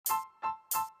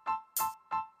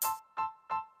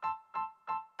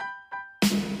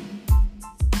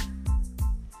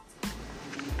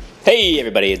Hey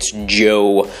everybody, it's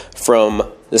Joe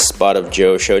from the Spot of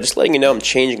Joe show. Just letting you know I'm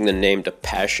changing the name to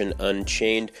Passion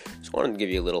Unchained. Just wanted to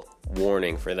give you a little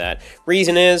warning for that.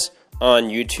 Reason is, on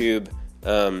YouTube,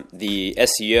 the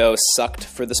SEO sucked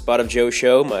for the Spot of Joe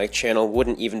show. My channel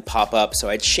wouldn't even pop up, so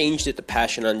I changed it to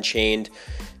Passion Unchained.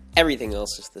 Everything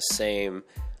else is the same.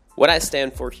 What I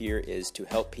stand for here is to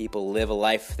help people live a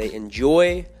life they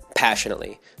enjoy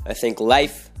passionately. I think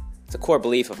it's a core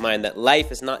belief of mine that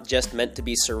life is not just meant to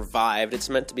be survived, it's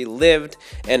meant to be lived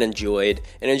and enjoyed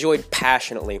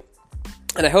passionately.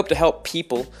 And I hope to help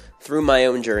people through my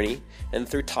own journey and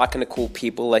through talking to cool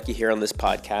people like you hear on this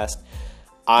podcast.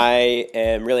 I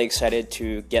am really excited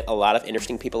to get a lot of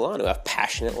interesting people on who have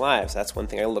passionate lives. That's one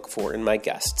thing I look for in my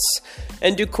guests,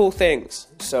 and do cool things.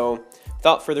 So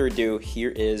without further ado,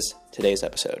 here is today's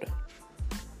episode.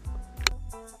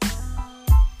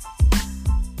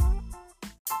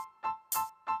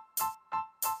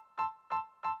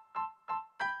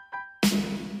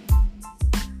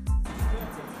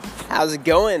 How's it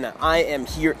going? I am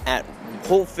here at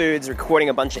Whole Foods recording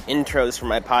a bunch of intros for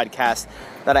my podcast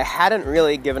that I hadn't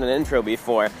really given an intro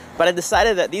before, but I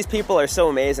decided that these people are so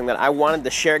amazing that I wanted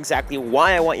to share exactly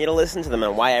why I want you to listen to them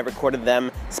and why I recorded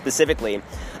them specifically.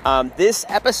 This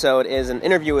episode is an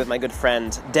interview with my good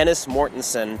friend, Dennis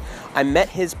Mortensen. I met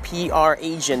his PR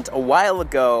agent a while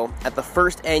ago at the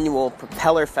first annual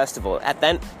Propeller Festival.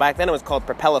 Back then it was called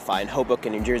Propellify in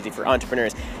Hoboken, New Jersey for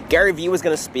entrepreneurs. Gary Vee was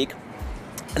going to speak.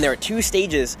 And there were two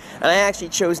stages, and I actually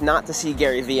chose not to see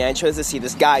Gary Vee. I chose to see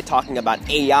this guy talking about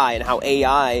AI and how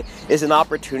AI is an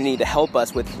opportunity to help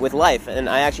us with life. And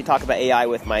I actually talk about AI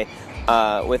with my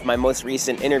most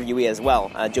recent interviewee as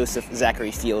well, Joseph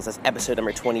Zachary Fields. That's episode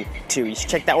number 22. You should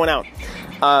check that one out.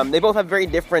 They both have very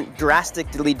different,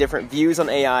 drastically different views on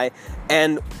AI.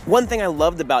 And one thing I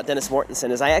loved about Dennis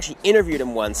Mortensen is I actually interviewed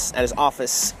him once at his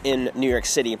office in New York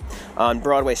City on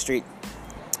Broadway Street.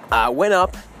 Went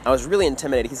up. I was really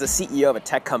intimidated. He's the CEO of a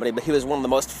tech company, but he was one of the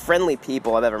most friendly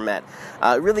people I've ever met.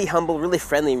 Really humble, really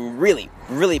friendly, really,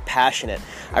 really passionate.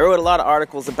 I wrote a lot of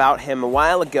articles about him a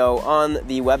while ago on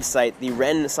the website, the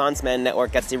Renaissance Man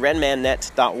Network. That's the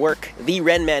renmannet.work. The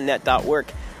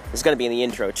renmannet.work is going to be in the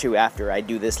intro, too, after I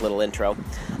do this little intro.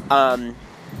 And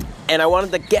I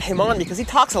wanted to get him on because he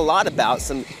talks a lot about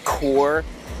some core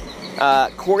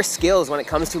skills when it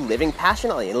comes to living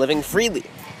passionately and living freely,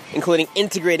 including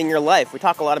integrating your life. We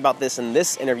talk a lot about this in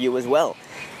this interview as well.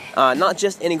 Not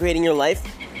just integrating your life,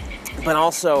 but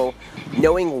also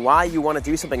knowing why you want to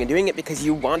do something and doing it because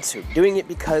you want to, doing it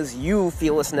because you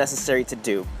feel it's necessary to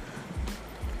do.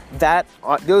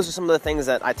 Those are some of the things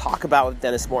that I talk about with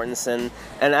Dennis Mortensen,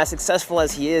 and as successful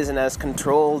as he is and as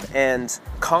controlled and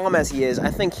calm as he is,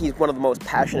 I think he's one of the most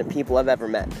passionate people I've ever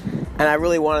met. And I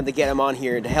really wanted to get him on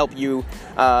here to help you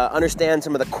understand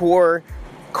some of the core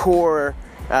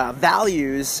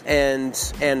values and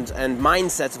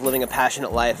mindsets of living a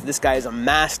passionate life. This guy is a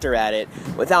master at it.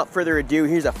 Without further ado,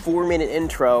 here's a 4-minute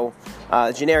intro,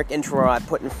 generic intro I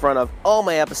put in front of all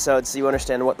my episodes so you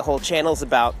understand what the whole channel's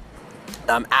about.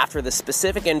 After the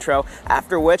specific intro,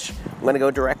 after which I'm going to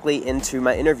go directly into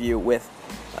my interview with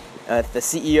the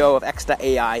CEO of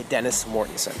X.AI, Dennis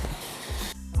Mortensen.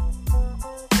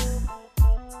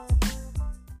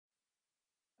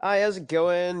 Hi, how's it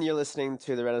going? You're listening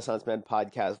to the Renaissance Man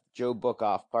podcast, Joe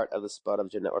Bookoff, part of the Spot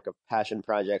of Joe network of passion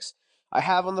projects. I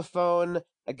have on the phone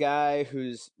a guy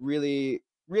who's really,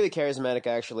 really charismatic,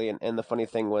 actually. And the funny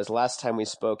thing was, last time we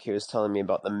spoke, he was telling me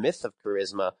about the myth of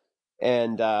charisma.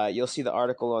 And you'll see the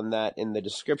article on that in the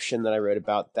description that I wrote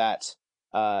about that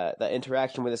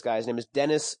interaction with this guy. His name is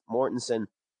Dennis Mortensen.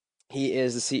 He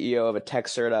is the CEO of a tech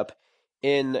startup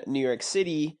in New York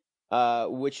City,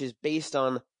 which is based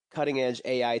on cutting-edge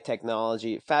AI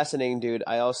technology. Fascinating dude.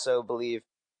 I also believe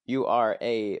you are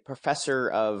a professor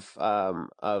of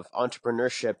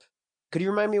entrepreneurship. Could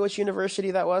you remind me which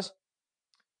university that was?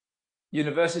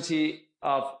 University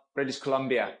of British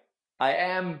Columbia. I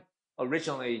am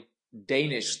originally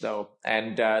Danish, though,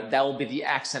 and that will be the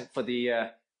accent for the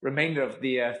remainder of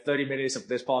the 30 minutes of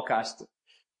this podcast.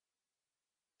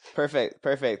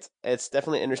 Perfect. It's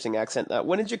definitely an interesting accent.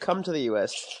 When did you come to the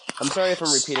U.S.? I'm sorry if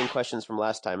I'm repeating questions from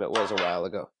last time. It was a while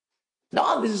ago.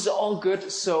 No, this is all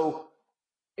good. So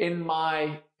in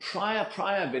my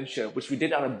prior venture, which we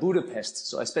did out of Budapest,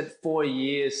 so I spent 4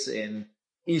 years in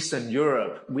Eastern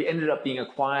Europe. We ended up being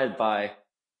acquired by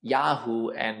Yahoo,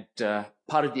 and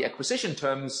part of the acquisition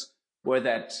terms were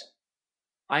that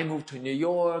I moved to New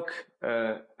York,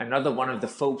 another one of the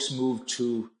folks moved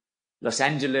to Los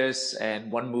Angeles,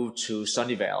 and one moved to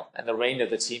Sunnyvale, and the remainder of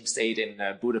the team stayed in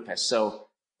Budapest. So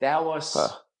that was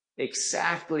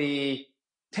exactly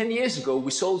 10 years ago,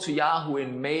 we sold to Yahoo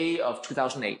in May of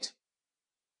 2008.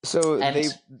 So And,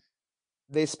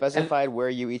 they and specified where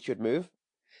you each would move?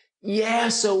 yeah,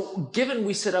 so given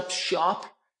we set up shop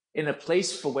in a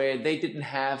place for where they didn't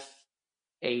have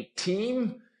a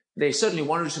team, they certainly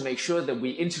wanted to make sure that we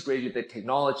integrated the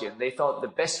technology. And they thought the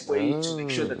best way to make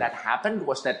sure that Oh. that happened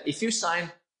was that if you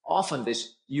sign off on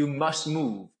this, you must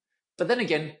move. But then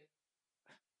again,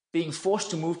 being forced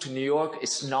to move to New York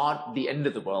is not the end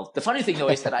of the world. The funny thing though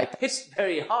is that I pitched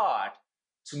very hard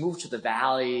to move to the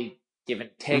Valley,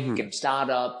 given tech Hmm. and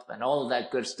startup and all of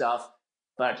that good stuff.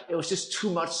 But it was just too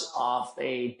much of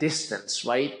a distance,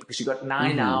 right? Because you got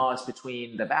 9 hours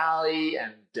between the Valley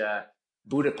and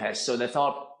Budapest. So they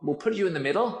thought, we'll put you in the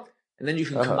middle and then you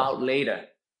can come Uh-huh. out later.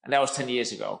 And that was 10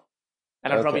 years ago.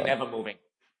 And I'm probably Okay. never moving.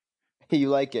 You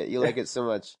like it. You like it so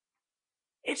much.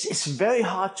 It's very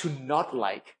hard to not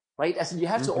like, right? As in you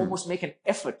have to Hmm. almost make an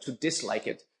effort to dislike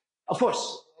it. Of course,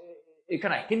 it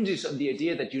kind of hinges on the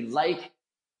idea that you like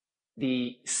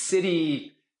the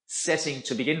city setting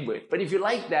to begin with. But if you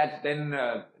like that, then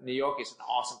New York is an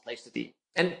awesome place to be.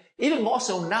 And even more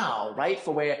so now, right?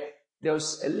 For where there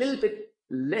was a little bit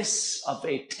less of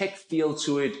a tech feel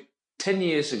to it 10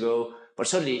 years ago, but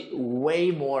certainly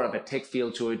way more of a tech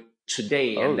feel to it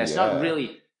today. Oh And there's not yeah.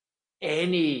 really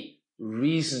any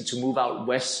reason to move out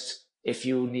west if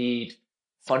you need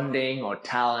funding or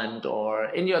talent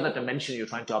or any other dimension you're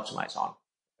trying to optimize on.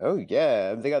 Oh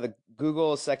yeah. They got the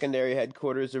Google secondary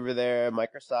headquarters over there,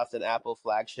 Microsoft and Apple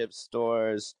flagship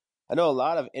stores. I know a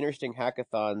lot of interesting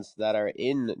hackathons that are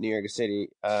in New York City.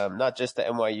 Not just the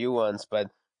NYU ones,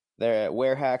 but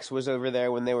Where Hacks was over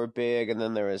there when they were big, and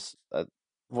then there was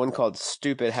one called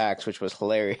Stupid Hacks, which was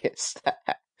hilarious.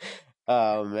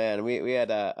 Oh man, we had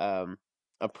a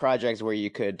project where you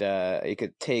could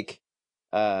take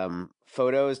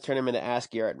photos, turn them into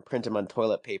ASCII art, and print them on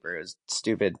toilet paper. It was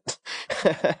stupid.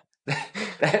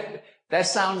 that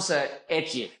sounds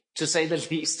edgy, to say the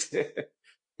least.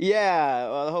 Yeah,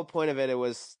 well, the whole point of it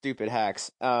was stupid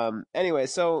hacks. Anyway,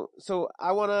 so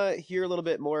I want to hear a little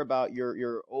bit more about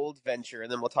your old venture,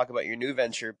 and then we'll talk about your new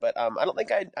venture. But I don't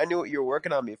think I knew what you were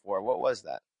working on before. What was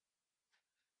that?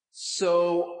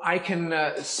 So I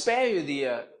can spare you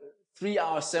the 3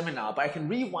 hour seminar, but I can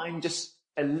rewind just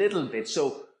a little bit.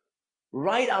 So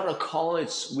right out of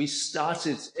college, we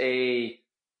started a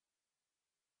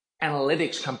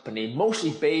analytics company,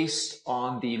 mostly based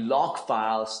on the log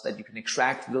files that you can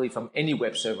extract really from any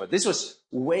web server. This was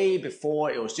way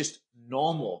before it was just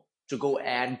normal to go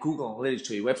add Google Analytics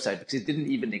to your website, because it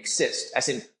didn't even exist. As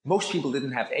in, most people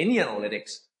didn't have any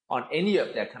analytics on any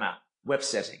of their kind of web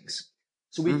settings.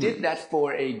 So we did that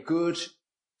for a good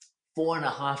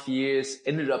 4.5 years,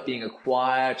 ended up being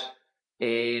acquired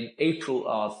in April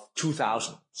of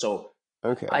 2000. So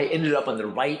Okay. I ended up on the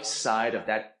right side of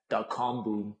that .com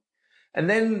boom. And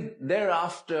then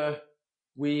thereafter,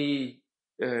 we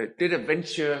did a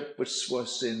venture which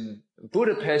was in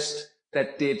Budapest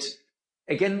that did,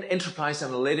 again, enterprise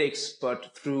analytics,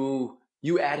 but through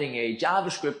you adding a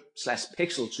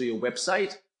JavaScript/pixel to your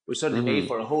website, which certainly made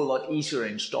for a whole lot easier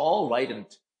to install, right? And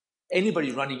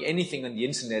anybody running anything on the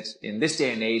internet in this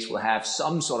day and age will have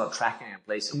some sort of tracking in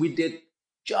place. And we did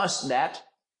just that,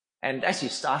 and actually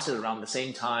started around the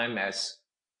same time as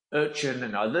Urchin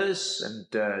and others, and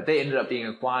they ended up being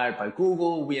acquired by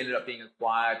Google. We ended up being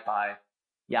acquired by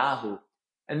Yahoo.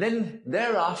 And then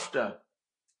thereafter,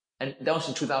 and that was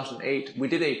in 2008, we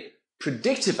did a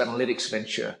predictive analytics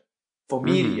venture for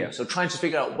media. So trying to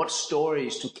figure out what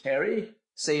stories to carry,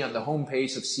 say on the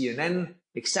homepage of CNN,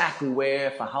 exactly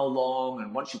where, for how long,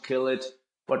 and once you kill it,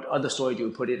 what other story do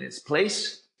you put in its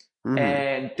place.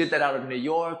 And did that out of New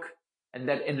York, and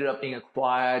that ended up being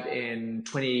acquired in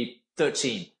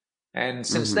 2013. And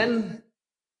since then,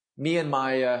 me and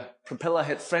my propeller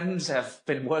head friends have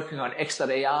been working on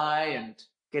X.AI and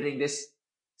getting this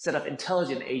set of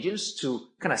intelligent agents to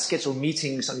kind of schedule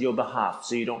meetings on your behalf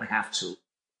so you don't have to.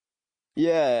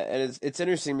 Yeah, and it's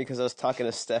interesting because I was talking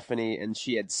to Stephanie, and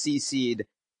she had CC'd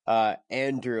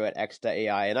Andrew at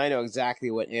X.AI, and I know exactly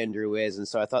what Andrew is, and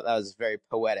so I thought that was very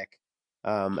poetic.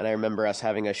 And I remember us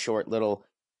having a short little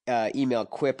email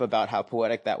quip about how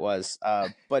poetic that was.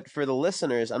 But for the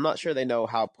listeners, I'm not sure they know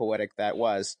how poetic that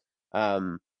was.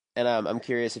 And I'm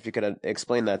curious if you could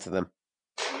explain that to them.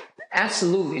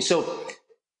 Absolutely. So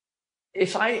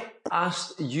if I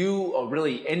asked you, or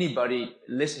really anybody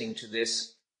listening to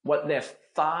this, what their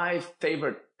 5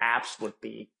 favorite apps would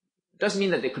be, doesn't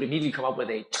mean that they could immediately come up with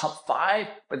a top 5,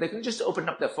 but they can just open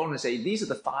up their phone and say, these are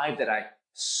the 5 that I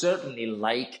certainly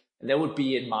like, and that would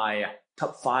be in my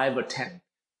top 5 or 10.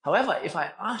 However, if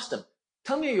I asked them,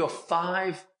 tell me your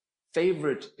 5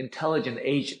 favorite intelligent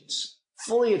agents,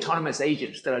 fully autonomous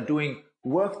agents that are doing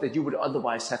work that you would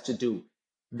otherwise have to do.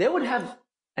 They would have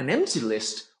an empty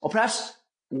list, or perhaps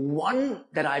one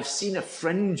that I've seen a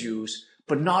friend use,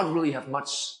 but not really have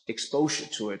much exposure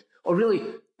to it. Or really,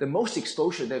 the most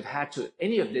exposure they've had to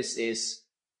any of this is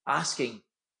asking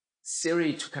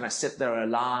Siri to kind of set their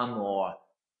alarm or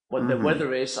what the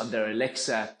weather is on their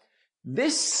Alexa.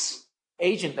 This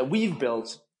agent that we've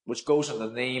built, which goes under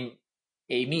the name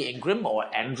Amy Ingram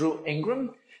or Andrew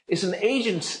Ingram, is an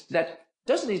agent that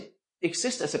doesn't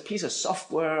exist as a piece of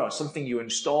software or something you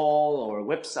install or a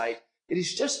website. It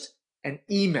is just an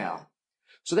email.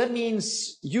 So that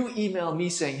means you email me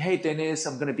saying, hey, Dennis,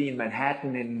 I'm going to be in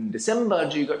Manhattan in December.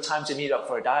 Do you got time to meet up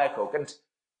for a Diet Coke? And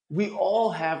we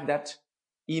all have that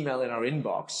email in our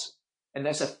inbox. And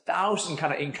there's 1,000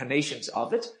 kind of incarnations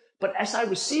of it. But as I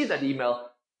receive that email,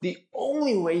 the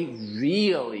only way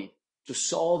really to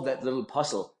solve that little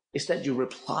puzzle is that you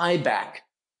reply back.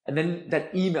 And then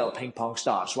that email ping pong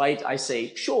starts, right? I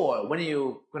say, sure, when are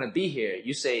you going to be here?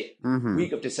 You say,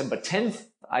 week of December 10th.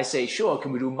 I say, sure,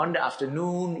 can we do Monday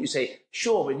afternoon? You say,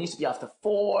 sure, it needs to be after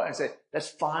 4. I say, that's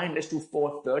fine, let's do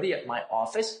 4:30 at my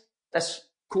office. That's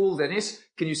cool, Dennis.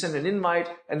 Can you send an invite?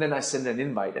 And then I send an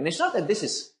invite. And it's not that this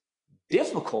is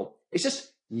difficult. It's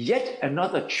just yet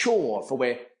another chore for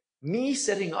where me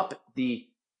setting up the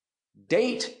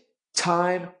date,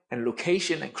 time, and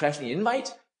location and crafting the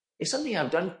invite is something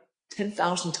I've done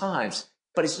 10,000 times,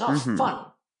 but it's not fun.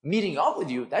 Meeting up with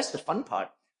you, that's the fun part.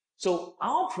 So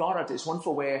our product is one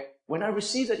for where when I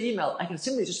receive that email, I can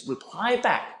simply just reply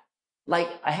back. Like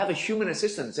I have a human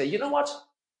assistant say, you know what?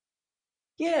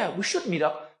 Yeah, we should meet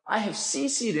up. I have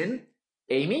CC'd in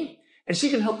Amy, and she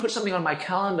can help put something on my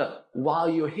calendar while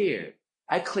you're here.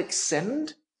 I click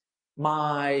send.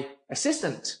 My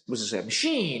assistant, which is a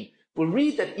machine, will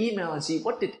read that email and see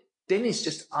what did Dennis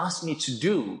just ask me to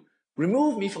do.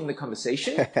 Remove me from the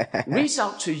conversation, reach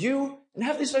out to you, and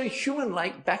have this very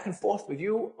human-like back and forth with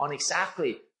you on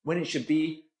exactly when it should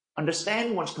be.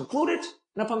 Understand once concluded,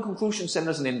 and upon conclusion, send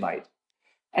us an invite.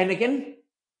 And again,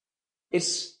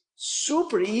 it's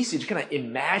super easy to kind of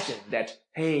imagine that,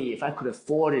 hey, if I could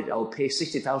afford it, I'll pay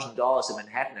 $60,000 in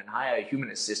Manhattan and hire a human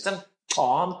assistant,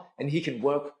 Tom, and he can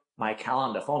work my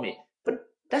calendar for me. But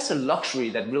that's a luxury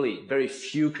that really very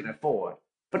few can afford.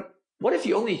 But what if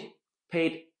you only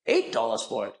paid $8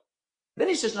 for it? Then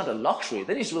it's just not a luxury.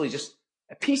 Then it's really just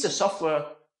a piece of software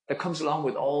that comes along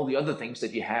with all the other things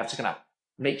that you have to kind of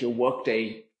make your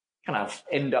workday kind of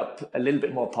end up a little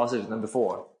bit more positive than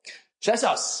before. So that's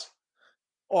us.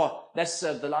 Or that's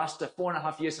the last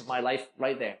 4.5 years of my life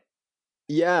right there.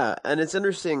 Yeah, and it's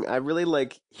interesting. I really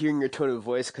like hearing your tone of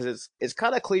voice because it's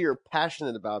kind of clear you're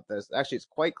passionate about this. Actually, it's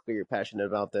quite clear you're passionate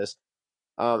about this.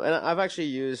 And I've actually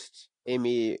used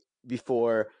Amy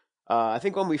before. I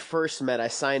think when we first met, I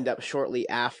signed up shortly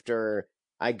after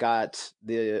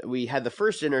we had the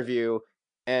first interview,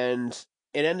 and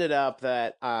it ended up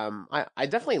that I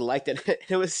definitely liked it.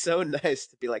 It was so nice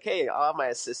to be like, hey, I'll have my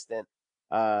assistant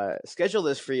schedule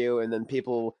this for you, and then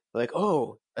people were like,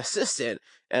 oh, assistant,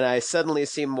 and I suddenly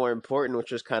seemed more important,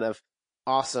 which was kind of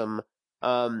awesome.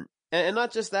 And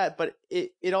not just that, but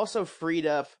it also freed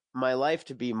up my life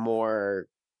to be more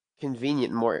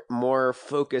convenient, more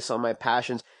focus on my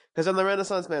passions. Because on the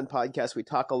Renaissance Man podcast, we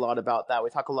talk a lot about that. We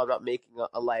talk a lot about making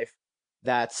a life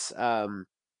that's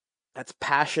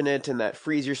passionate and that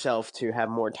frees yourself to have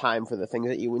more time for the things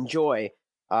that you enjoy,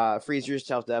 frees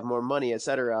yourself to have more money,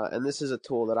 etc. And this is a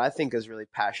tool that I think is really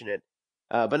passionate.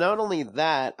 But not only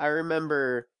that, I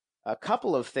remember a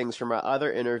couple of things from our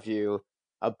other interview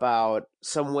about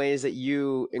some ways that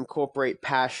you incorporate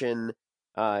passion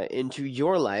into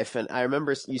your life. And I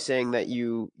remember you saying that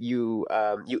you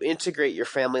integrate your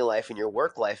family life and your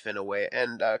work life in a way.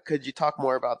 And could you talk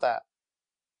more about that?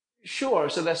 Sure.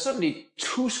 So there's certainly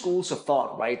two schools of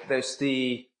thought, right? There's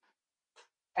the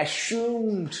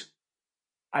assumed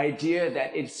idea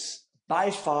that it's by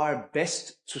far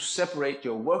best to separate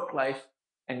your work life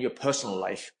and your personal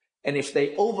life. And if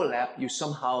they overlap, you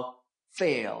somehow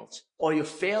failed, or you're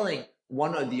failing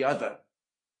one or the other.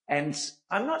 And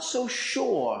I'm not so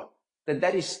sure that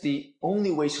that is the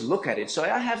only way to look at it. So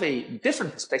I have a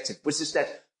different perspective, which is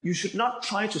that you should not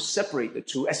try to separate the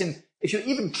two. As in, if you're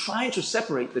even trying to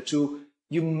separate the two,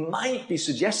 you might be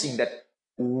suggesting that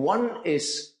one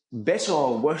is better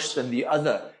or worse than the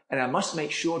other, and I must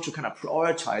make sure to kind of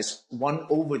prioritize one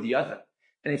over the other.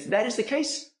 And if that is the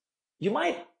case, you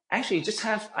might actually just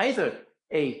have either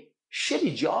a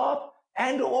shitty job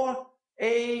and or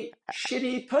a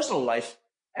shitty personal life.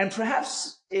 And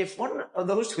perhaps if one of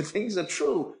those two things are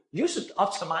true, you should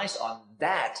optimize on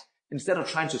that instead of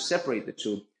trying to separate the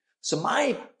two. So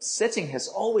my setting has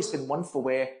always been one for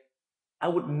where I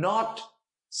would not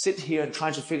sit here and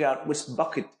try to figure out which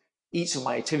bucket each of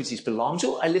my activities belong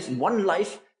to. I live one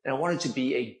life and I want it to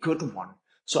be a good one.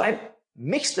 So I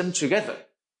mix them together.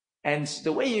 And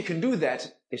the way you can do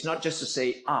that is not just to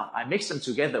say, I mix them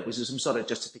together, which is some sort of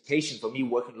justification for me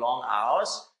working long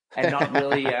hours and not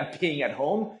really being at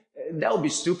home. That would be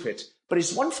stupid. But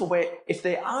it's one for where if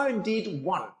they are indeed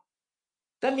one,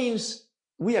 that means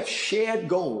we have shared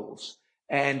goals.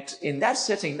 And in that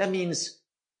setting, that means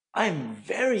I'm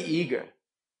very eager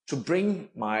to bring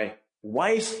my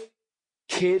wife,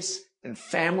 kids, and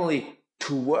family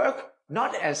to work,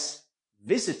 not as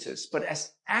visitors, but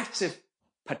as active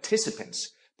participants.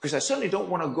 Because I certainly don't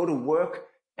want to go to work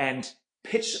and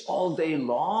pitch all day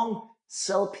long,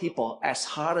 sell people as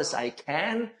hard as I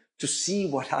can to see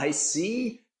what I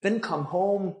see, then come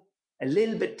home a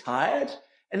little bit tired,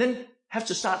 and then have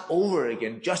to start over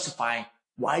again, justifying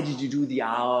why did you do the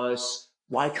hours?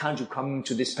 Why can't you come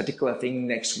to this particular thing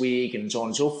next week? And so on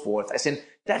and so forth. I said,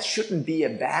 that shouldn't be a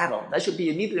battle. That should be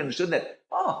immediately understood that,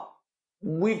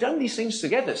 we've done these things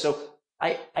together. So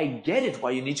I get it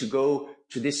why you need to go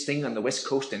to this thing on the West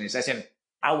Coast. And it's as in,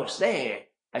 I was there,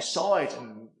 I saw it,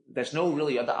 and there's no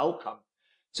really other outcome.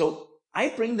 So I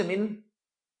bring them in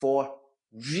for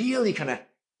really kind of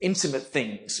intimate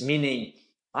things, meaning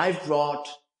I've brought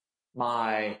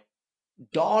my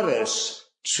daughters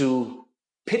to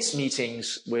pitch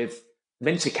meetings with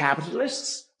venture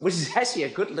capitalists, which is actually a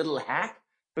good little hack,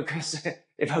 because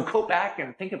if I go back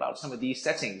and think about some of these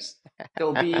settings,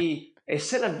 there'll be a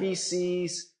set of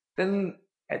VCs. Then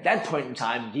at that point in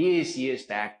time, years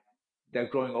back, they're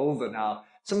growing older now,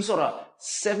 some sort of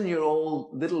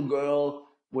 7-year-old little girl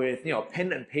with,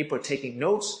 pen and paper taking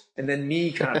notes, and then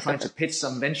me kind of trying to pitch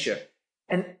some venture.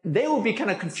 And they will be kind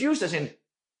of confused as in,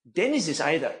 Dennis is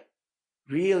either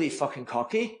really fucking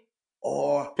cocky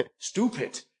or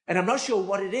stupid. And I'm not sure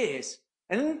what it is.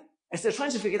 And then as they're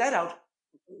trying to figure that out,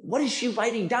 what is she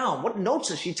writing down? What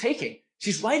notes is she taking?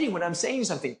 She's writing when I'm saying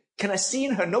something. Can I see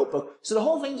in her notebook? So the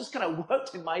whole thing just kind of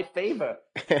worked in my favor,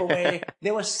 for where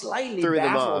they were slightly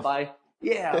baffled by,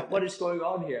 what is going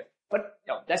on here? But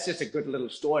that's just a good little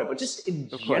story. But just in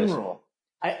general,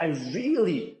 I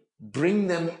really bring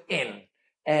them in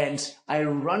and I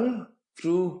run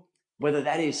through, whether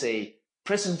that is a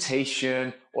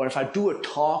presentation or if I do a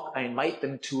talk, I invite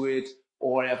them to it,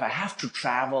 or if I have to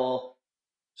travel.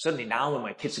 Certainly now when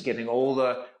my kids are getting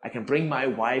older, I can bring my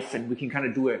wife and we can kind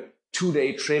of do a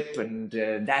 2-day trip, and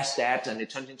that's that. And it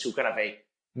turns into kind of a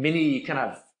mini kind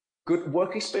of good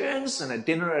work experience and a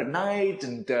dinner at night.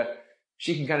 And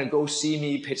she can kind of go see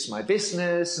me pitch my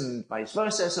business and vice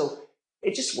versa. So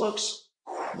it just works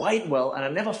quite well. And I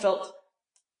never felt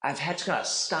I've had to kind of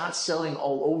start selling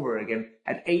all over again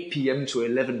at 8 p.m. to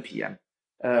 11 p.m.,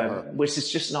 which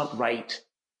is just not right.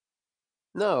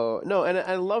 No, and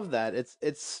I love that.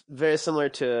 It's very similar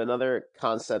to another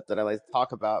concept that I like to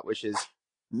talk about, which is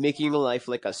making your life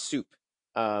like a soup.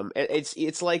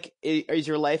 It's like, is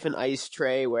your life an ice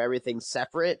tray where everything's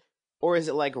separate, or is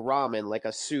it like ramen, like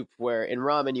a soup where in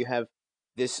ramen you have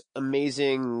this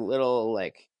amazing little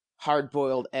like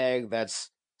hard-boiled egg that's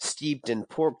steeped in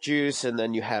pork juice, and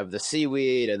then you have the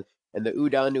seaweed and the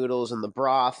udon noodles and the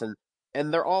broth, and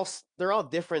they're all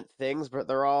different things, but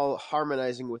they're all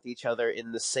harmonizing with each other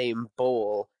in the same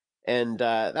bowl. And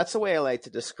that's the way I like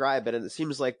to describe it. And it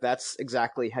seems like that's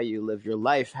exactly how you live your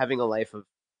life, having a life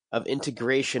of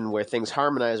integration where things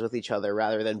harmonize with each other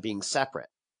rather than being separate.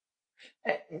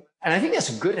 And I think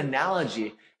that's a good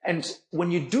analogy. And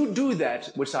when you do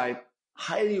that, which I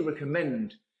highly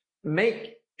recommend,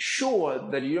 make sure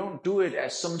that you don't do it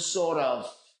as some sort of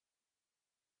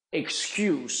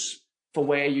excuse for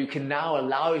where you can now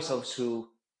allow yourself to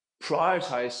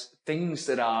prioritize things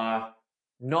that are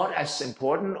not as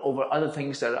important over other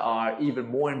things that are even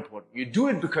more important. You do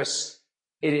it because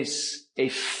it is a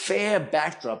fair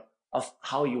backdrop of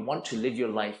how you want to live your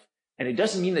life. And it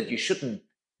doesn't mean that you shouldn't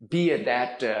be at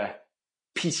that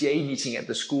PTA meeting at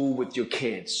the school with your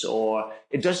kids, or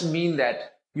it doesn't mean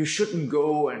that you shouldn't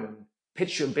go and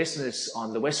pitch your business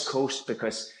on the West Coast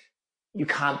because you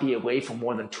can't be away for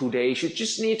more than 2 days. You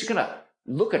just need to kind of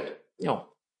look at,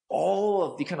 all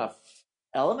of the kind of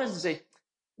elements and say,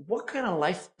 what kind of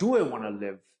life do I want to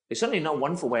live? It's certainly not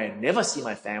one for where I never see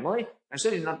my family, and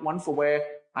certainly not one for where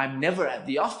I'm never at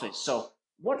the office. So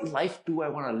what life do I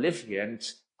want to live here? And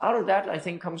out of that, I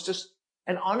think, comes just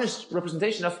an honest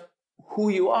representation of who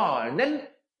you are. And then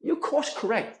you course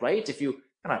correct, right? If you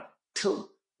kind of tilt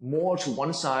more to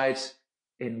one side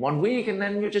in 1 week, and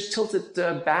then you just tilt it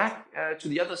back to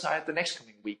the other side the next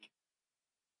coming week.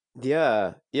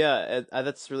 Yeah,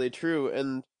 that's really true.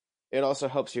 And it also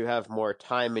helps you have more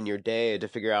time in your day to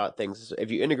figure out things.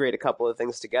 If you integrate a couple of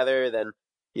things together, then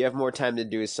you have more time to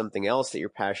do something else that you're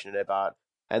passionate about.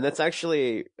 And that's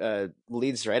actually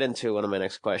leads right into one of my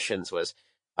next questions was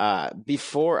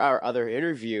before our other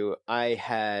interview, I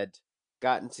had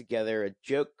gotten together a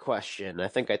joke question. I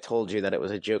think I told you that it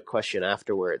was a joke question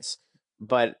afterwards,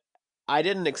 but I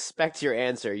didn't expect your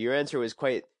answer. Your answer was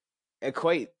quite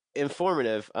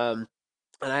informative. And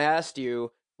I asked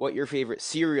you what your favorite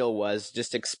cereal was,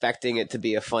 just expecting it to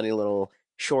be a funny little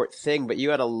short thing, but you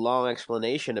had a long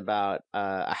explanation about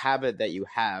a habit that you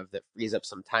have that frees up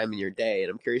some time in your day,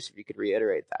 and I'm curious if you could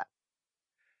reiterate that.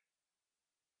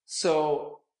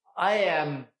 So I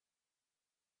am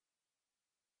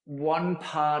one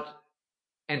part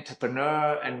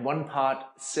entrepreneur and one part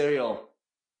cereal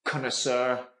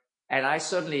connoisseur, and I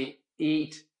certainly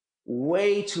eat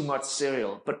way too much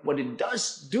cereal. But what it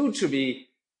does do to me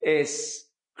is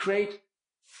create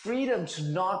freedom to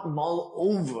not mull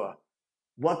over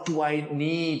what do I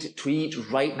need to eat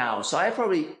right now. So I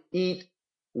probably eat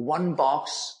one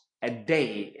box a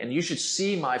day, and you should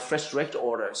see my Fresh Direct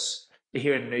orders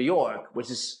here in New York,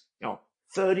 which is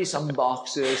 30 some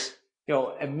boxes,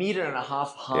 1.5 meters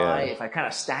high. Yeah. If I kind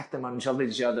of stack them on top of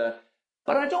each other,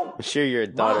 but I don't. I'm sure your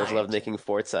daughters mind. love making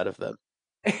forts out of them.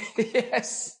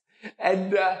 Yes,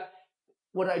 and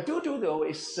what I do though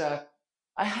is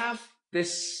I have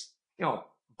this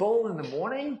bowl in the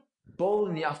morning, bowl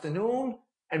in the afternoon,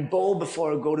 and bowl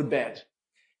before I go to bed,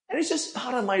 and it's just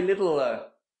part of my little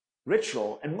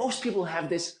ritual. And most people have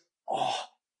this. Oh,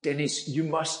 Dennis, you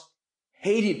must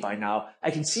hate it by now.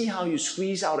 I can see how you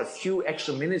squeeze out a few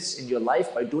extra minutes in your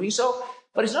life by doing so,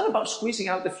 but it's not about squeezing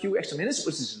out the few extra minutes,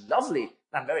 which is lovely.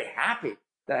 I'm very happy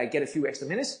that I get a few extra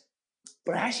minutes,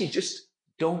 but I actually just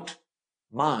don't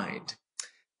mind.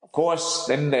 Of course,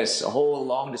 then there's a whole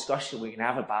long discussion we can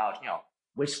have about,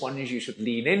 which ones you should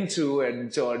lean into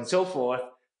and so on and so forth.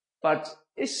 But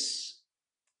it's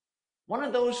one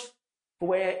of those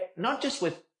where, not just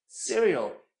with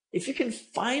cereal, if you can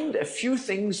find a few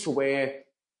things for where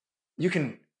you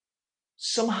can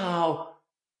somehow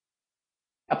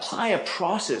apply a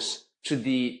process to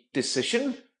the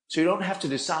decision, so you don't have to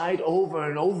decide over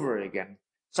and over again.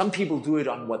 Some people do it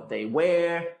on what they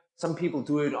wear, some people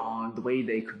do it on the way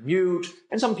they commute,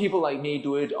 and some people like me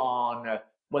do it on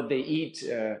what they eat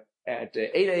at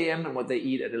 8 a.m. and what they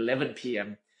eat at 11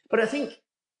 p.m. But I think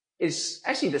it's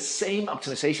actually the same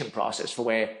optimization process for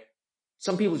where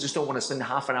some people just don't want to spend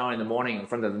half an hour in the morning in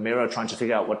front of the mirror trying to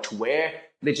figure out what to wear.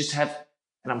 They just have,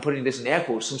 and I'm putting this in air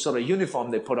quotes, some sort of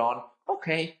uniform they put on.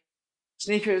 Okay,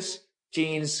 sneakers,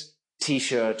 jeans,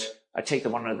 t-shirt. I take the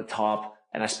one at the top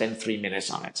and I spend 3 minutes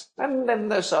on it. And then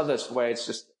there's others where it's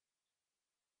just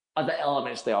other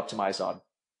elements they optimize on.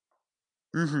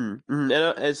 And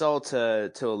it's all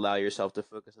to allow yourself to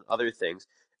focus on other things.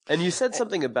 And you said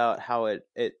something about how it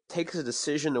takes a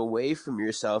decision away from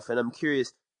yourself, and I'm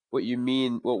curious what you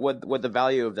mean, what the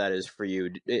value of that is for you.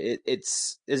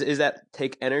 Is that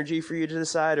take energy for you to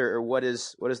decide, or what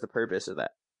is the purpose of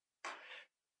that?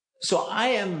 So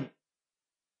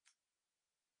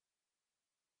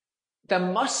there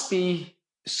must be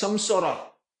some sort of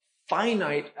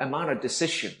finite amount of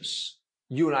decisions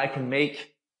you and I can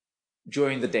make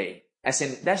during the day. As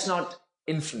in, that's not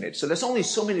infinite. So there's only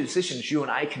so many decisions you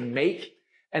and I can make.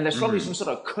 And there's probably some sort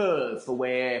of curve for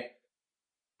where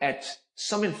at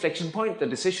some inflection point, the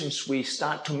decisions we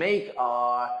start to make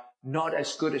are not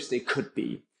as good as they could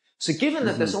be. So given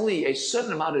that there's only a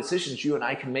certain amount of decisions you and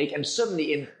I can make, and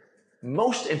certainly in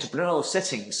most entrepreneurial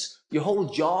settings, your whole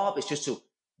job is just to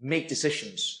make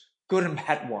decisions, good and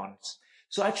bad ones.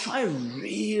 So I try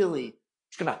really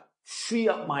to kind of free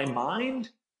up my mind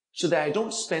so that I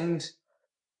don't spend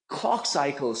clock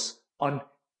cycles on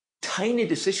tiny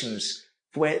decisions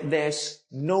where there's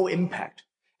no impact.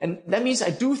 And that means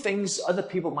I do things other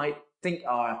people might think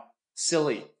are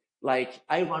silly. Like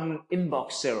I run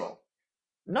Inbox Zero.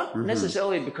 Not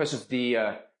necessarily because of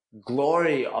the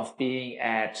glory of being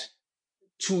at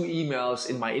 2 emails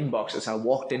in my inbox as I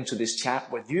walked into this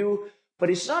chat with you, but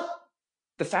it's not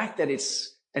the fact that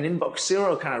it's an Inbox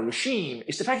Zero kind of regime.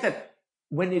 It's the fact that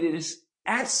when it is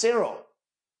at zero,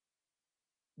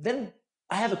 then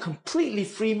I have a completely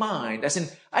free mind. As in,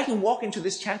 I can walk into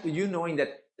this chat with you knowing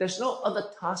that there's no other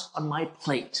task on my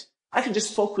plate. I can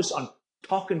just focus on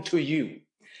talking to you.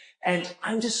 And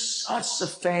I'm just such a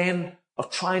fan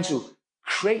of trying to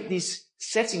create these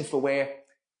settings for where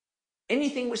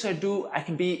anything which I do, I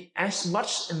can be as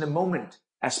much in the moment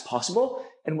as possible.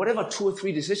 And whatever 2 or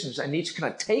 3 decisions I need to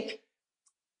kind of take,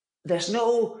 there's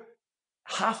no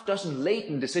half dozen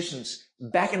latent decisions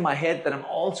back in my head that I'm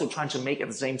also trying to make at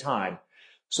the same time.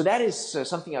 So that is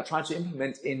something I try to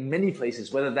implement in many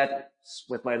places, whether that's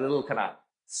with my little kind of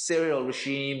cereal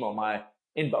regime or my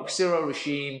inbox cereal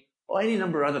regime or any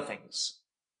number of other things.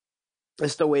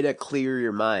 It's the way to clear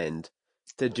your mind,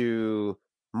 to do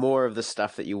more of the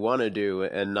stuff that you want to do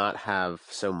and not have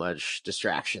so much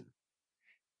distraction.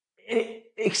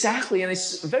 Exactly. And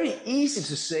it's very easy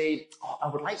to say, oh, I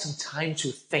would like some time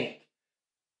to think.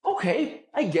 Okay,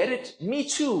 I get it. Me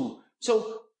too.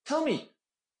 So tell me,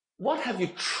 what have you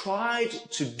tried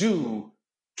to do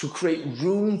to create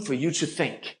room for you to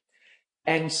think?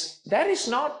 And that is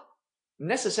not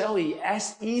necessarily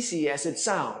as easy as it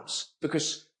sounds,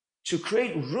 because to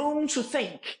create room to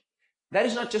think, that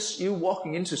is not just you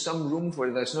walking into some room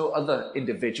where there's no other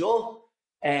individual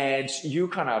and you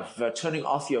kind of turning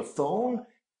off your phone.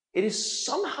 It is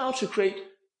somehow to create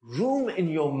room in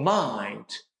your mind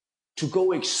to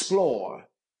go explore.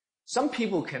 Some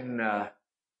people can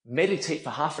meditate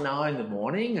for half an hour in the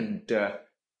morning and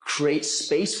create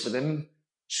space for them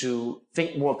to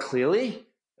think more clearly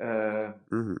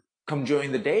come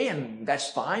during the day, and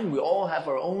that's fine. We all have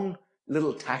our own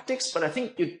little tactics, but I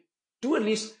think you do at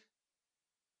least,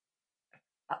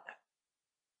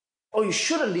 or you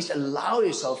should at least allow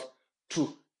yourself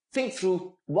to think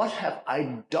through, what have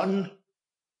I done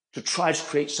to try to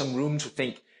create some room to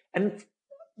think? And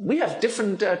we have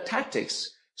different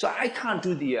tactics. So I can't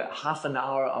do the half an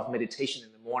hour of meditation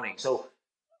in the morning. So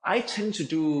I tend to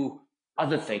do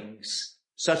other things,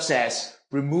 such as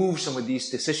remove some of these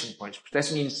decision points.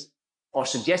 That means, or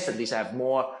suggest at least, I have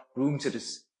more room to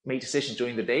make decisions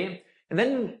during the day. And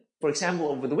then, for example,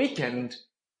 over the weekend,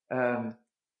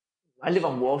 I live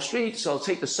on Wall Street, so I'll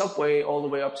take the subway all the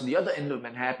way up to the other end of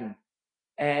Manhattan.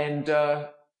 And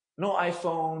no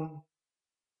iPhone,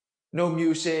 no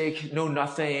music, no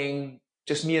nothing,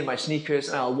 just me and my sneakers.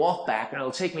 And I'll walk back, and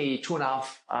it'll take me 2.5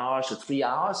 hours or 3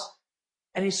 hours.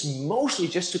 And it's mostly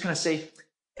just to kind of say,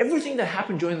 everything that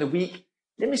happened during the week,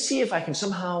 let me see if I can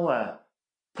somehow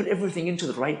put everything into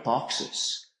the right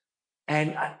boxes.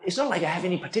 And it's not like I have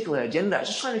any particular agenda. I'm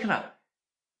just trying to kind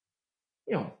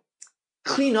of,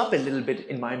 clean up a little bit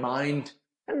in my mind.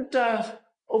 And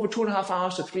over 2.5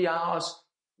 hours to 3 hours,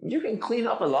 you can clean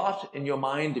up a lot in your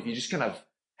mind if you just kind of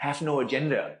have no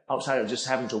agenda outside of just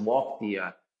having to walk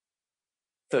the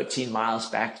 13 miles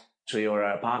back to your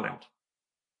apartment.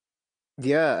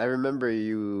 Yeah, I remember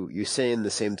you saying the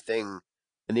same thing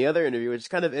in the other interview. It's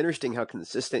kind of interesting how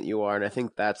consistent you are, and I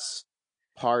think that's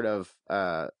part of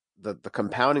the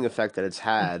compounding effect that it's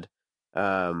had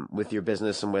with your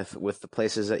business and with the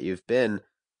places that you've been.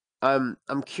 I'm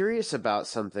curious about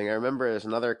something. I remember there's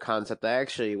another concept. I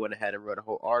actually went ahead and wrote a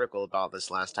whole article about this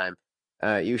last time.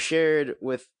 You shared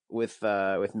with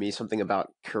me something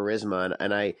about charisma,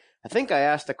 and I think I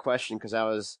asked a question because I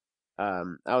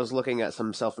was looking at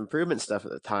some self-improvement stuff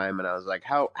at the time, and I was like,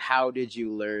 how did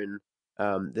you learn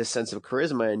this sense of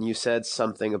charisma? And you said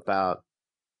something about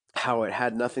how it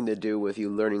had nothing to do with you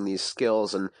learning these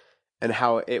skills, and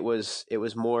how it was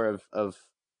more of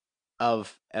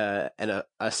a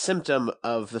symptom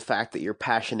of the fact that you're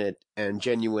passionate and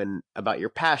genuine about your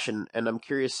passion. And I'm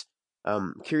curious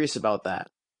about that.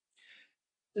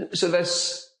 So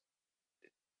there's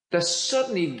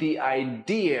certainly the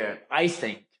idea, I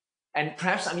think, and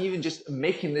perhaps I'm even just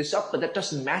making this up, but that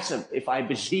doesn't matter if I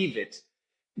believe it.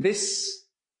 This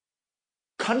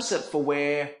concept for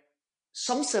where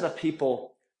some set of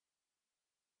people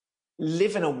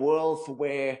live in a world for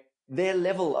where their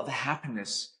level of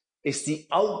happiness is the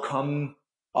outcome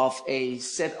of a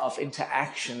set of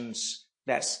interactions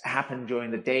that's happened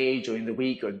during the day, during the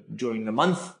week, or during the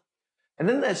month. And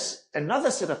then there's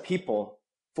another set of people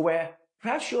for where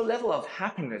perhaps your level of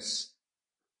happiness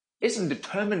isn't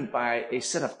determined by a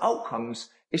set of outcomes.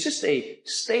 It's just a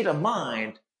state of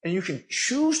mind, and you can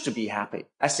choose to be happy.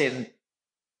 As in,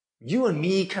 you and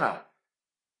me kind of,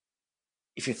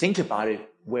 if you think about it,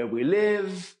 where we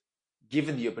live,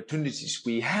 given the opportunities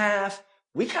we have,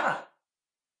 we kind of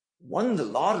won the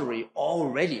lottery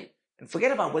already. And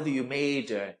forget about whether you made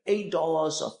 $8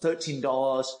 or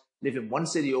 $13, live in one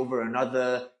city over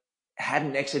another, had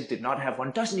an exit, did not have one,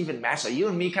 doesn't even matter. You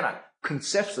and me kind of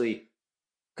conceptually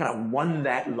kind of won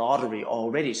that lottery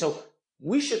already. So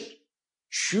we should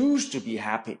choose to be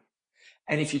happy.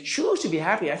 And if you choose to be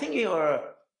happy, I think you're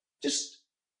just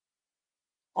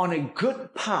on a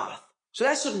good path. So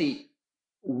that's certainly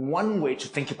one way to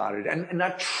think about it. And I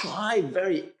try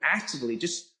very actively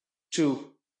just to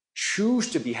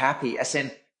choose to be happy, as in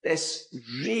there's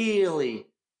really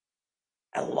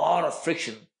a lot of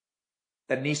friction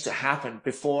that needs to happen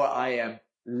before I am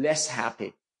less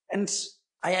happy. And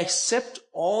I accept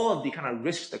all of the kind of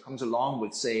risks that comes along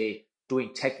with, say,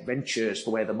 doing tech ventures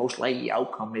where the most likely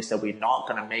outcome is that we're not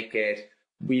going to make it.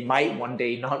 We might one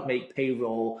day not make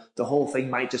payroll. The whole thing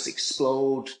might just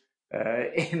explode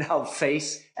in our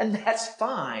face, and that's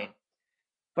fine.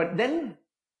 But then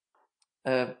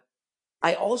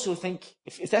I also think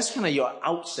if that's kind of your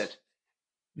outset,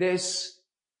 there's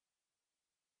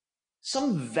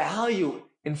some value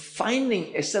in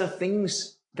finding a set of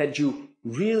things that you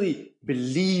really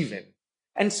believe in.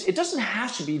 And it doesn't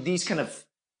have to be these kind of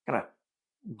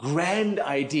grand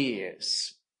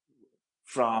ideas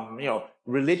from,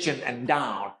 religion and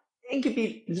down. It could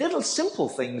be little simple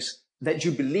things that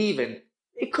you believe in.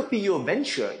 It could be your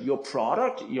venture, your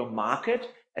product, your market,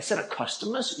 a set of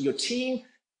customers, your team,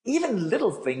 even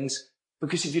little things,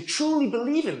 because if you truly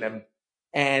believe in them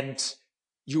and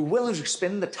you're willing to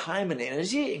spend the time and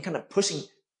energy in kind of pushing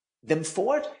them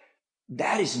forward,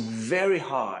 that is very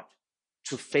hard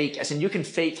to fake. As in, you can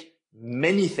fake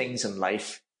many things in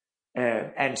life,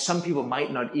 and some people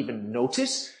might not even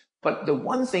notice. But the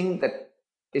one thing that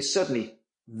is certainly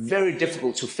very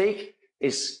difficult to fake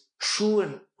is true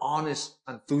and honest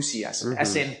enthusiasm.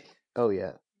 As in, oh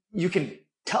yeah, you can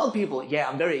tell people, yeah,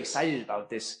 I'm very excited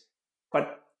about this,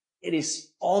 but it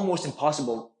is almost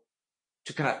impossible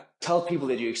to kind of tell people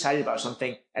that you're excited about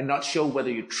something and not show whether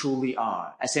you truly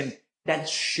are. As in, that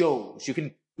shows. You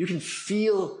can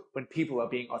feel when people are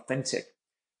being authentic.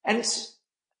 And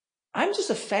I'm just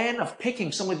a fan of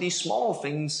picking some of these small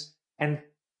things and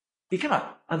be kind of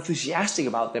enthusiastic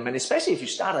about them. And especially if you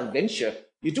start a venture,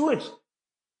 you do it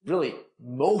really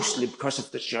mostly because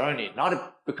of the journey,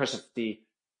 not because of the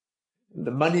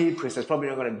money, because there's probably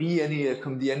not going to be any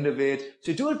come the end of it.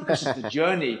 So you do it because of the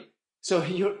journey. So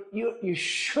you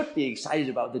should be excited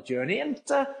about the journey. And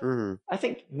I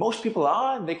think most people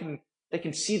are, and they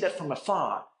can see that from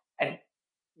afar. And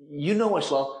as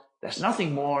well, there's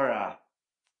nothing more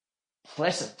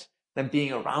pleasant than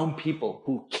being around people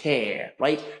who care,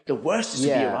 right? The worst is to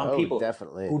be around people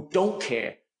definitely. who don't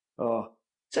care.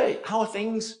 Say, how are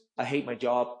things? I hate my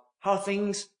job. How are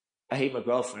things? I hate my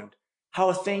girlfriend. How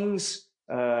are things?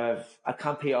 I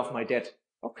can't pay off my debt.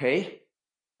 Okay.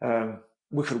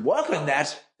 We could work on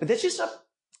that, but they're just not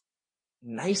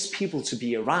nice people to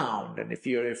be around. And if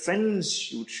you're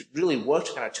friends, you should really work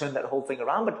to kind of turn that whole thing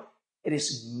around. But it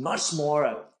is much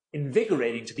more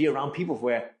invigorating to be around people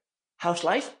where, how's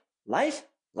life?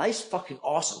 Life's fucking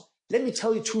awesome. Let me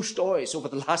tell you 2 stories over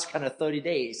the last kind of 30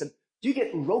 days. And you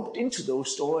get roped into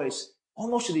those stories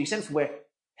almost to the extent where,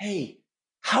 hey,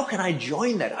 how can I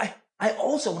join that? I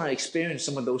also want to experience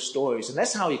some of those stories. And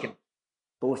that's how you can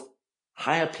both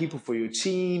hire people for your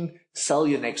team, sell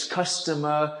your next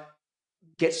customer,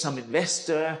 get some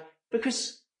investor,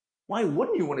 because why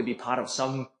wouldn't you want to be part of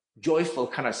some joyful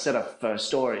kind of set of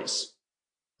stories?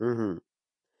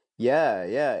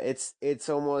 Yeah. It's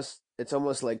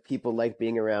almost like people like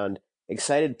being around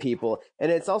excited people.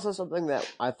 And it's also something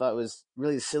that I thought was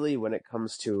really silly when it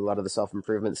comes to a lot of the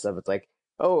self-improvement stuff. It's like,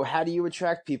 oh, how do you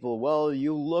attract people? Well,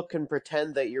 you look and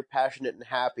pretend that you're passionate and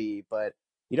happy, but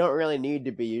you don't really need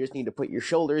to be. You just need to put your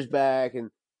shoulders back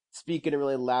and speak in a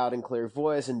really loud and clear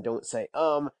voice and don't say,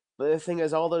 But the thing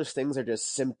is, all those things are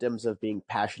just symptoms of being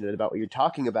passionate about what you're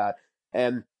talking about.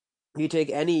 And you take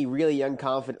any really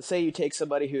unconfident, say you take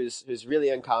somebody who's really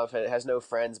unconfident, has no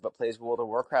friends, but plays World of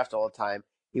Warcraft all the time.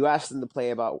 You ask them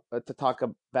to talk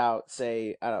about,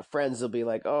 say, friends, they'll be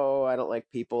like, oh, I don't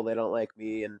like people, they don't like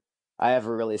me, and I have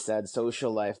a really sad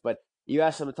social life. But you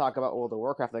ask them to talk about World of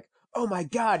Warcraft, like, oh my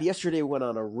god, yesterday we went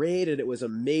on a raid and it was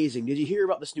amazing. Did you hear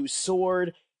about this new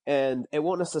sword? And it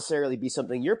won't necessarily be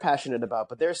something you're passionate about,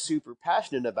 but they're super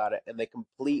passionate about it, and they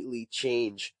completely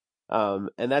change. And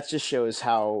that just shows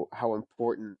how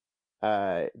important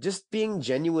just being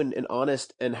genuine and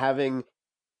honest and having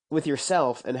with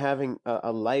yourself and having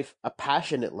a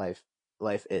passionate life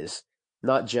is,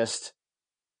 not just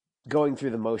going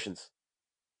through the motions.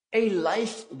 A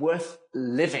life worth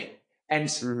living.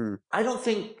 And I don't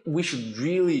think we should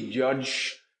really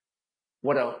judge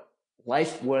what a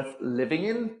life worth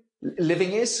living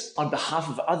is on behalf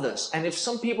of others. And if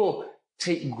some people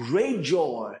take great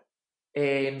joy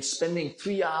in spending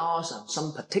 3 hours on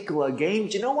some particular game,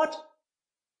 you know what?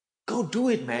 Go do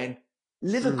it, man.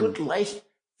 Live a good life.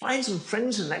 Find some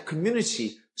friends in that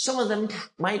community. Some of them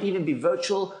might even be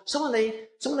virtual. Some of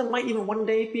them might even one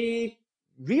day be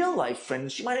real life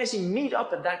friends. You might actually meet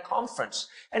up at that conference.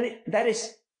 And that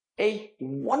is a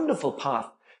wonderful path.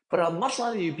 But I'd much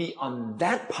rather you be on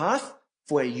that path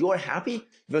where you're happy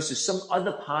versus some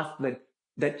other path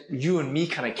that you and me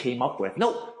kind of came up with.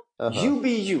 No, you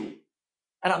be you.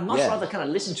 And I'd much rather kind of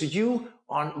listen to you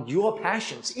on your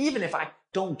passions, even if I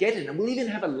don't get it. And we'll even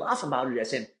have a laugh about it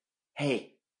as in,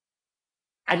 hey,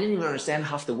 I didn't even understand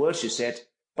half the words you said,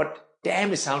 but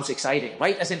damn, it sounds exciting,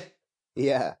 right? As in,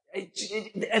 Yeah.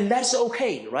 and that's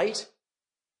okay, right?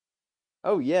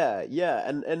 Oh yeah, yeah,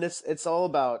 and it's all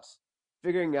about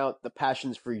figuring out the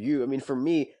passions for you. I mean, for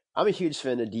me, I'm a huge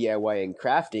fan of DIY and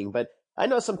crafting, but I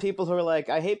know some people who are like,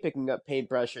 I hate picking up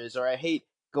paintbrushes or I hate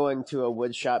going to a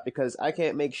wood shop because I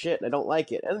can't make shit and I don't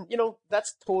like it. And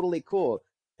that's totally cool.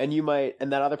 And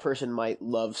and that other person might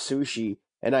love sushi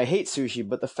and I hate sushi,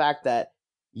 but the fact that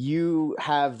you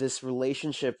have this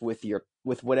relationship with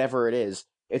whatever it is,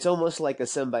 it's almost like a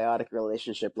symbiotic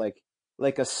relationship,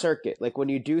 like a circuit. Like when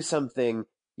you do something,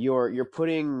 you're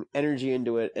putting energy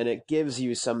into it, and it gives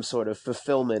you some sort of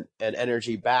fulfillment and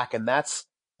energy back, and that's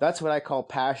what I call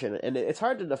passion. And it's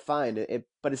hard to define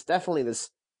but it's definitely this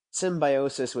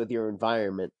symbiosis with your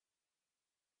environment.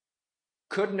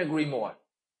 Couldn't agree more.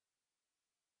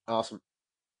 Awesome.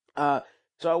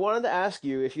 So I wanted to ask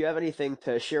you if you have anything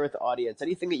to share with the audience,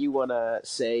 anything that you want to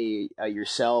say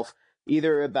yourself,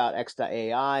 either about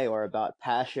X.AI or about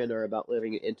passion or about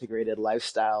living an integrated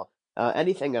lifestyle,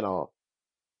 anything at all.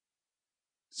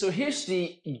 So here's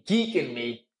the geek in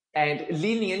me and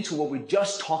leaning into what we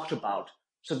just talked about.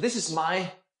 So this is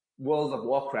my World of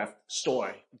Warcraft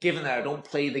story, given that I don't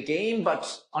play the game,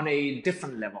 but on a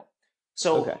different level.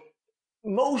 So Okay.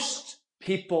 most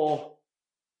people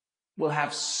will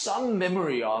have some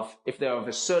memory of, if they're of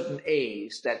a certain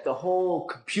age, that the whole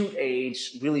compute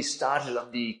age really started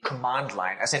on the command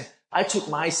line. As in, I took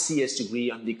my CS degree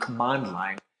on the command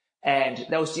line, and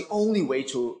that was the only way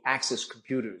to access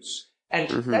computers. And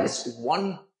that is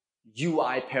one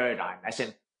UI paradigm, as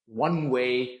in one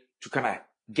way to kind of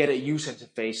get a user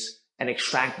interface and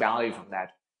extract value from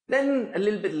that. Then a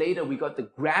little bit later, we got the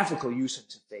graphical user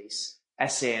interface,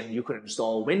 as in you could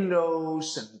install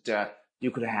Windows and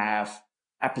you could have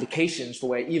applications for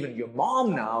where even your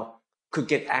mom now could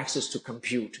get access to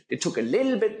compute. It took a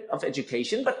little bit of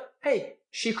education, but hey,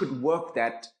 she could work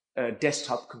that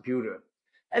desktop computer.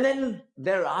 And then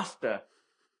thereafter,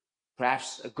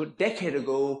 perhaps a good decade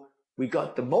ago, we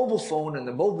got the mobile phone and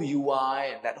the mobile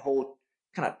UI, and that whole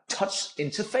kind of touch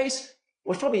interface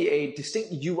was probably a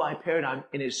distinct UI paradigm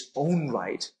in its own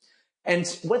right. And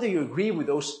whether you agree with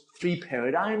those three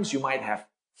paradigms, you might have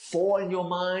four in your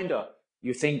mind, or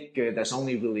you think there's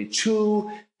only really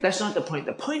two. That's not the point.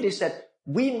 The point is that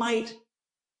we might,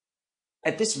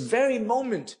 at this very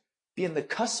moment, be in the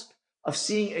cusp of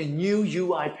seeing a new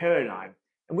UI paradigm.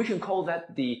 And we can call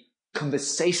that the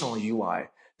conversational UI.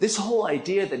 This whole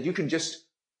idea that you can just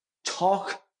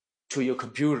talk to your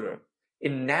computer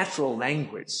in natural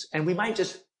language, and we might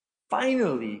just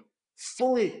finally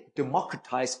fully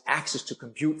democratize access to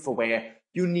compute for where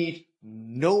you need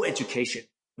no education.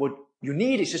 What you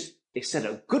need is just a set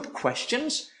of good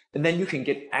questions, and then you can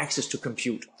get access to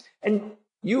compute. And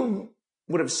you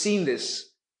would have seen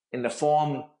this in the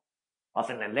form of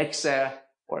an Alexa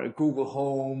or a Google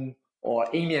Home or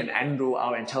Amy and Andrew,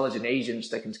 our intelligent agents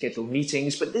that can schedule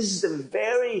meetings. But this is the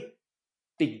very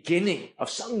beginning of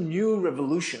some new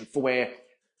revolution for where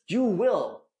you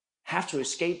will have to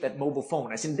escape that mobile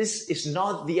phone. As in, this is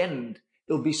not the end.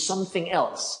 It'll be something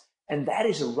else. And that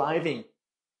is arriving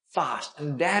fast.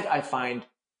 And that I find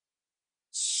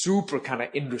super kind of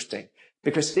interesting,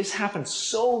 because this happens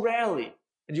so rarely.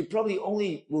 And you probably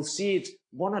only will see it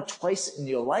one or twice in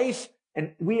your life.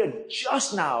 And we are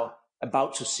just now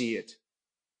about to see it.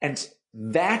 And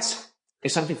that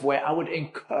is something where I would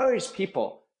encourage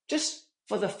people, just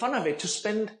for the fun of it, to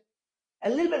spend a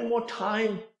little bit more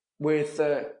time with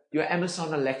your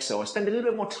Amazon Alexa, or spend a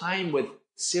little bit more time with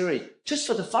Siri, just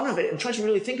for the fun of it, and try to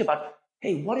really think about,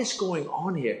 hey, what is going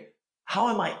on here? How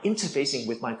am I interfacing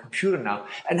with my computer now?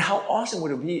 And how awesome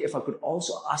would it be if I could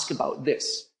also ask about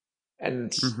this?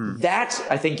 And that,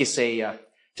 I think, is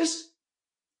just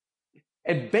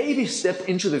a baby step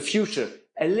into the future,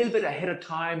 a little bit ahead of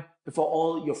time before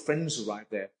all your friends arrive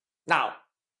there. Now,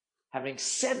 having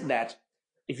said that,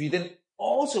 if you then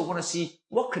also want to see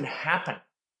what can happen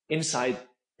inside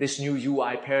this new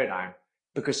UI paradigm,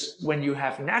 because when you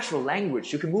have natural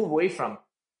language, you can move away from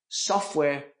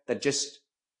software that just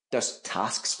does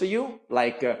tasks for you,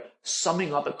 like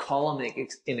summing up a column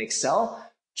in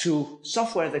Excel, to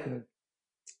software that can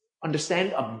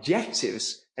understand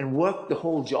objectives and work the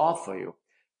whole job for you.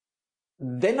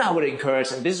 Then I would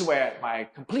encourage, and this is where my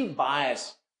complete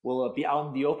bias will be out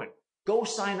in the open, go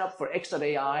sign up for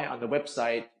X.AI on the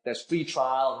website. There's free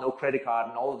trial, no credit card,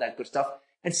 and all of that good stuff,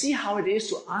 and see how it is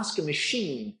to ask a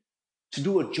machine to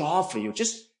do a job for you.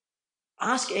 Just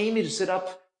ask Amy to set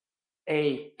up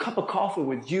a cup of coffee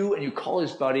with you and your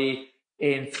college buddy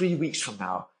in 3 weeks from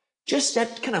now. Just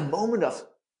that kind of moment of,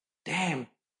 damn,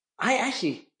 I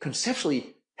actually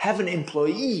conceptually have an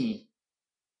employee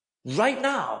right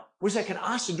now, which I can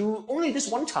ask to do only this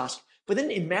one task. But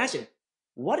then imagine,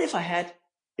 what if I had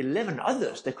 11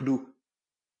 others that could do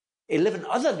 11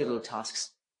 other little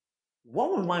tasks?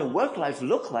 What would my work life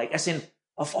look like? As in,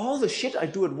 of all the shit I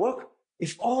do at work,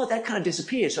 if all of that kind of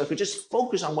disappeared, so I could just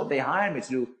focus on what they hired me to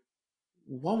do,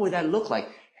 what would that look like?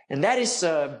 And that is,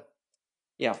 a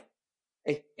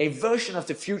version of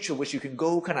the future which you can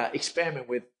go kind of experiment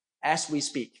with as we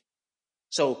speak.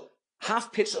 So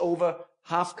half pitch over,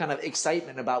 half kind of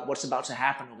excitement about what's about to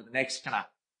happen over the next kind of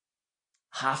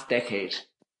half decade.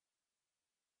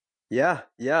 Yeah,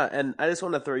 yeah. And I just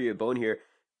want to throw you a bone here.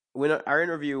 When our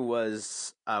interview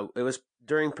was, it was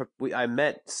during, I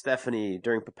met Stephanie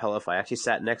during Propellify. I actually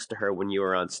sat next to her when you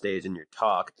were on stage in your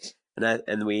talk.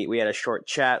 And we had a short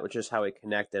chat, which is how we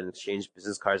connected and exchanged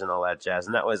business cards and all that jazz.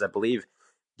 And that was, I believe,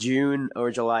 June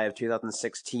or July of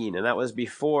 2016. And that was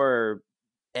before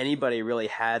anybody really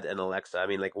had an Alexa. I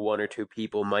mean, like one or two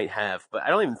people might have, but I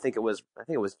don't even think it was, I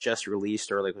think it was just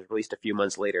released, or like was released a few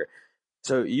months later.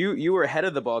 So you were ahead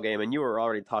of the ball game, and you were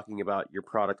already talking about your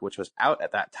product, which was out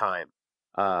at that time.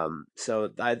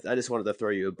 So I just wanted to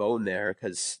throw you a bone there,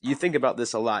 because you think about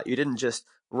this a lot. You didn't just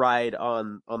ride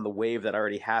on the wave that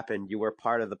already happened. You were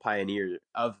part of the pioneer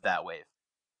of that wave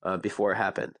before it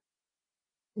happened.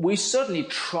 We certainly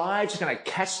tried to kind of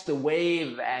catch the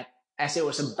wave as it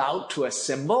was about to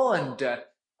assemble, and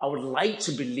I would like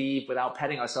to believe, without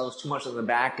patting ourselves too much on the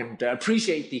back, and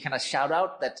appreciate the kind of shout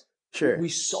out, that sure, we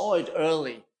saw it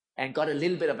early and got a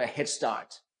little bit of a head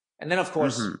start. And then, of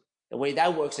course, the way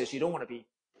that works is you don't want to be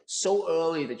so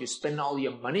early that you spend all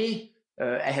your money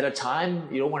ahead of time.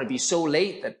 You don't want to be so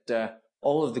late that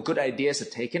all of the good ideas are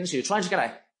taken. So you're trying to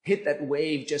kind of hit that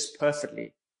wave just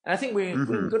perfectly. And I think we're in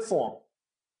good form.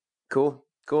 Cool.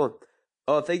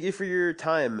 Oh, thank you for your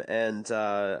time, and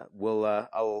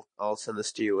I'll send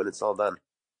this to you when it's all done.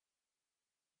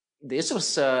 This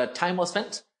was time well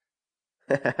spent.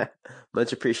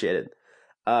 Much appreciated.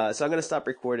 So I'm going to stop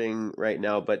recording right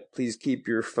now, but please keep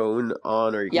your phone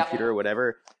on, or your computer or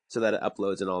whatever, so that it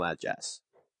uploads and all that jazz.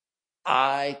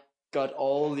 I got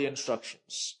all the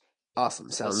instructions. Awesome.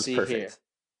 Sounds perfect. Here.